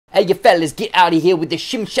Hey, you fellas, get out of here with the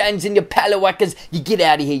shimshines and your palawakas. You get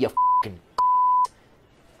out of here, you fucking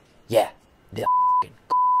yeah, the fucking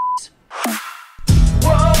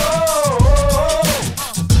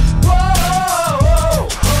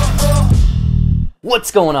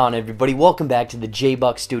What's going on, everybody? Welcome back to the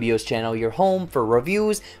JBuck Studios channel, your home for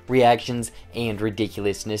reviews, reactions, and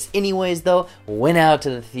ridiculousness. Anyways, though, went out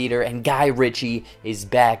to the theater, and Guy Ritchie is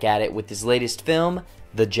back at it with his latest film,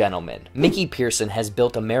 The Gentlemen. Mickey Pearson has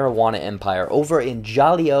built a marijuana empire over in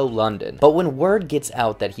Jolly-O, London. But when word gets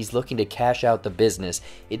out that he's looking to cash out the business,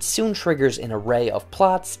 it soon triggers an array of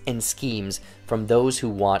plots and schemes from those who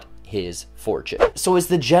want his fortune. So is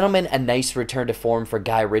The Gentlemen a nice return to form for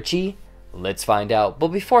Guy Ritchie? Let's find out. But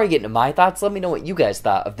before I get into my thoughts, let me know what you guys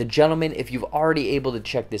thought of The Gentlemen, if you've already able to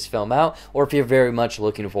check this film out, or if you're very much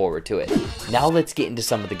looking forward to it. Now let's get into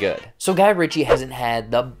some of the good. So Guy Ritchie hasn't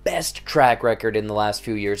had the best track record in the last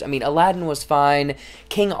few years. I mean, Aladdin was fine,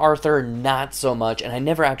 King Arthur not so much, and I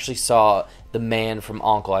never actually saw The Man from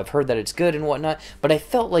U.N.C.L.E. I've heard that it's good and whatnot, but I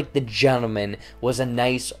felt like The Gentlemen was a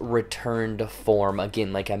nice return to form.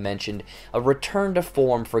 Again, like I mentioned, a return to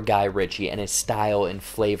form for Guy Ritchie and his style and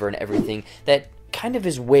flavor and everything that kind of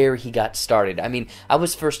is where he got started. I mean, I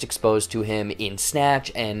was first exposed to him in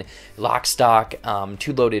Snatch and Lock, Stock,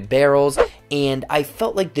 Two Loaded Barrels, and I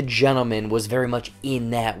felt like The Gentlemen was very much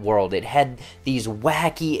in that world. It had these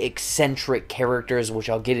wacky, eccentric characters, which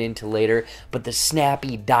I'll get into later, but the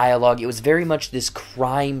snappy dialogue, it was very much this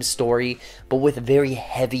crime story, but with very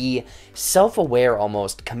heavy, self-aware,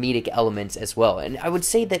 almost, comedic elements as well. And I would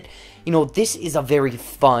say that, you know, this is a very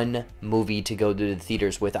fun movie to go to the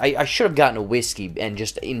theaters with. I should have gotten a whiskey and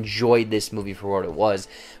just enjoyed this movie for what it was.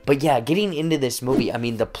 But yeah, getting into this movie, I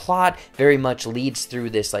mean, the plot very much leads through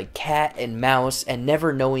this, like, cat and mouse and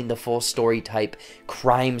never knowing the full story type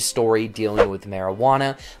crime story dealing with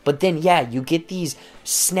marijuana. But then, yeah, you get these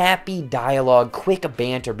snappy dialogue, quick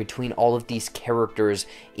banter between all of these characters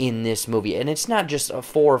in this movie. And it's not just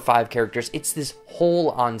 4 or 5 characters, it's this whole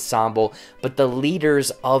ensemble, but the leaders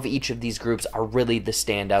of each of these groups are really the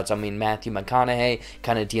standouts. I mean, Matthew McConaughey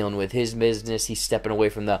kind of dealing with his business, he's stepping away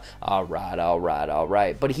from the all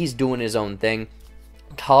right, but he's doing his own thing.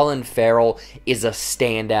 Colin Farrell is a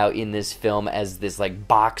standout in this film as this, like,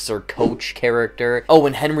 boxer coach character. Oh,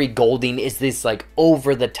 and Henry Golding is this, like,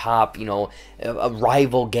 over-the-top, you know, a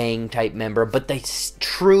rival gang type member, but the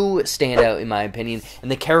true standout, in my opinion,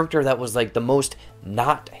 and the character that was, like, the most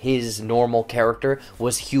not his normal character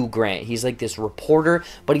was Hugh Grant. He's like this reporter,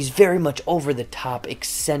 but he's very much over the top,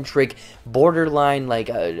 eccentric, borderline like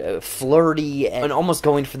flirty, and almost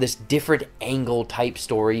going for this different angle type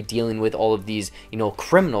story dealing with all of these, you know,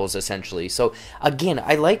 criminals essentially. So again,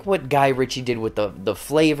 I like what Guy Ritchie did with the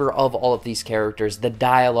flavor of all of these characters, the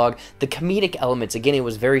dialogue, the comedic elements. Again, it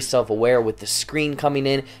was very self-aware with the screen coming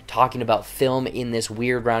in, talking about film in this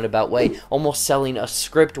weird roundabout way, almost selling a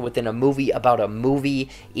script within a movie about a movie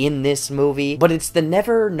in this movie. But it's the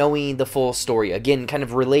never knowing the full story. Again, kind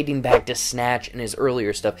of relating back to Snatch and his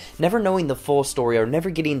earlier stuff, never knowing the full story or never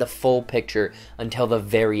getting the full picture until the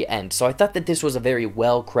very end. So I thought that this was a very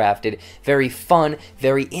well crafted, very fun,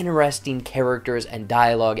 very interesting characters and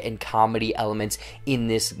dialogue and comedy elements in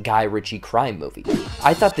this Guy Ritchie crime movie.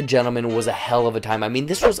 I thought The Gentlemen was a hell of a time. I mean,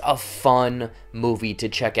 this was a fun movie to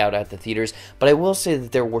check out at the theaters, but I will say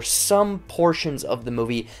that there were some portions of the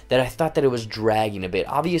movie that I thought that it was dragging a bit.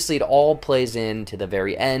 Obviously, it all plays into the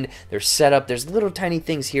very end. There's setup, there's little tiny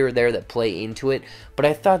things here or there that play into it, but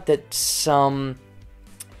I thought that some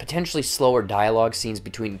potentially slower dialogue scenes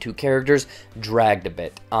between 2 characters dragged a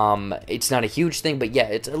bit. It's not a huge thing, but yeah,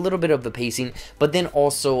 it's a little bit of the pacing. But then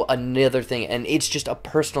also another thing, and it's just a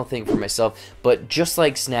personal thing for myself, but just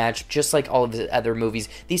like Snatch, just like all of the other movies,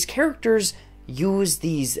 these characters use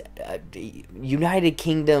these United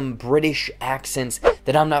Kingdom British accents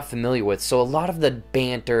that I'm not familiar with. So a lot of the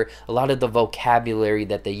banter, a lot of the vocabulary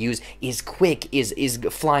that they use is quick, is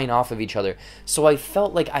flying off of each other. So I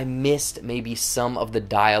felt like I missed maybe some of the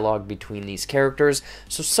dialogue between these characters.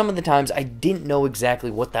 So some of the times I didn't know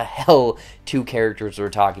exactly what the hell 2 characters were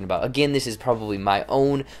talking about. Again, this is probably my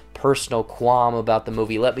own personal qualm about the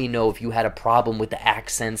movie. Let me know if you had a problem with the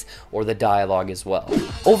accents or the dialogue as well.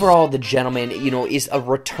 Overall, The Gentlemen, you know, is a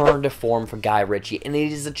return to form for Guy Ritchie, and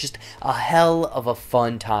it is just a hell of a fun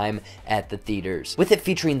fun time at the theaters. With it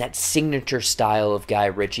featuring that signature style of Guy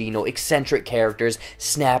Ritchie, you know, eccentric characters,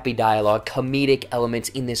 snappy dialogue, comedic elements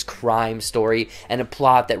in this crime story, and a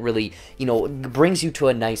plot that really, you know, brings you to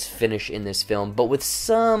a nice finish in this film, but with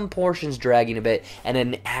some portions dragging a bit and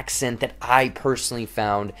an accent that I personally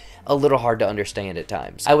found a little hard to understand at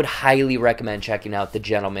times. I would highly recommend checking out The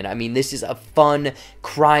Gentlemen. I mean, this is a fun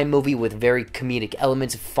crime movie with very comedic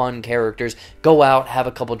elements, fun characters. Go out, have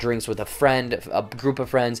a couple drinks with a friend, a group of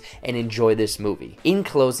friends, and enjoy this movie. In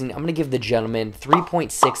closing, I'm going to give The Gentlemen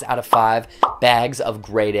 3.6 out of 5 bags of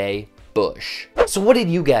grade A Bush. So what did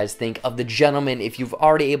you guys think of The Gentlemen? If you've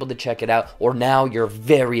already able to check it out, or now you're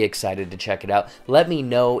very excited to check it out, let me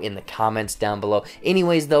know in the comments down below.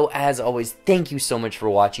 Anyways though, as always, thank you so much for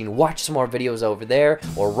watching. Watch some more videos over there,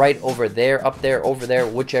 or right over there, up there, over there,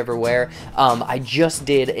 whichever where. I just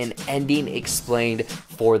did an ending explained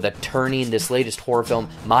for The Turning, this latest horror film.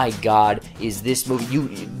 My god, is this movie, you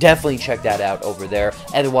definitely check that out over there.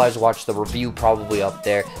 Otherwise, watch the review probably up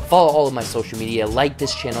there. Follow all of my social media, like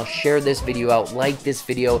this channel, share this video out, like this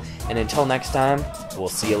video, and until next time, we'll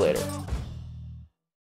see you later.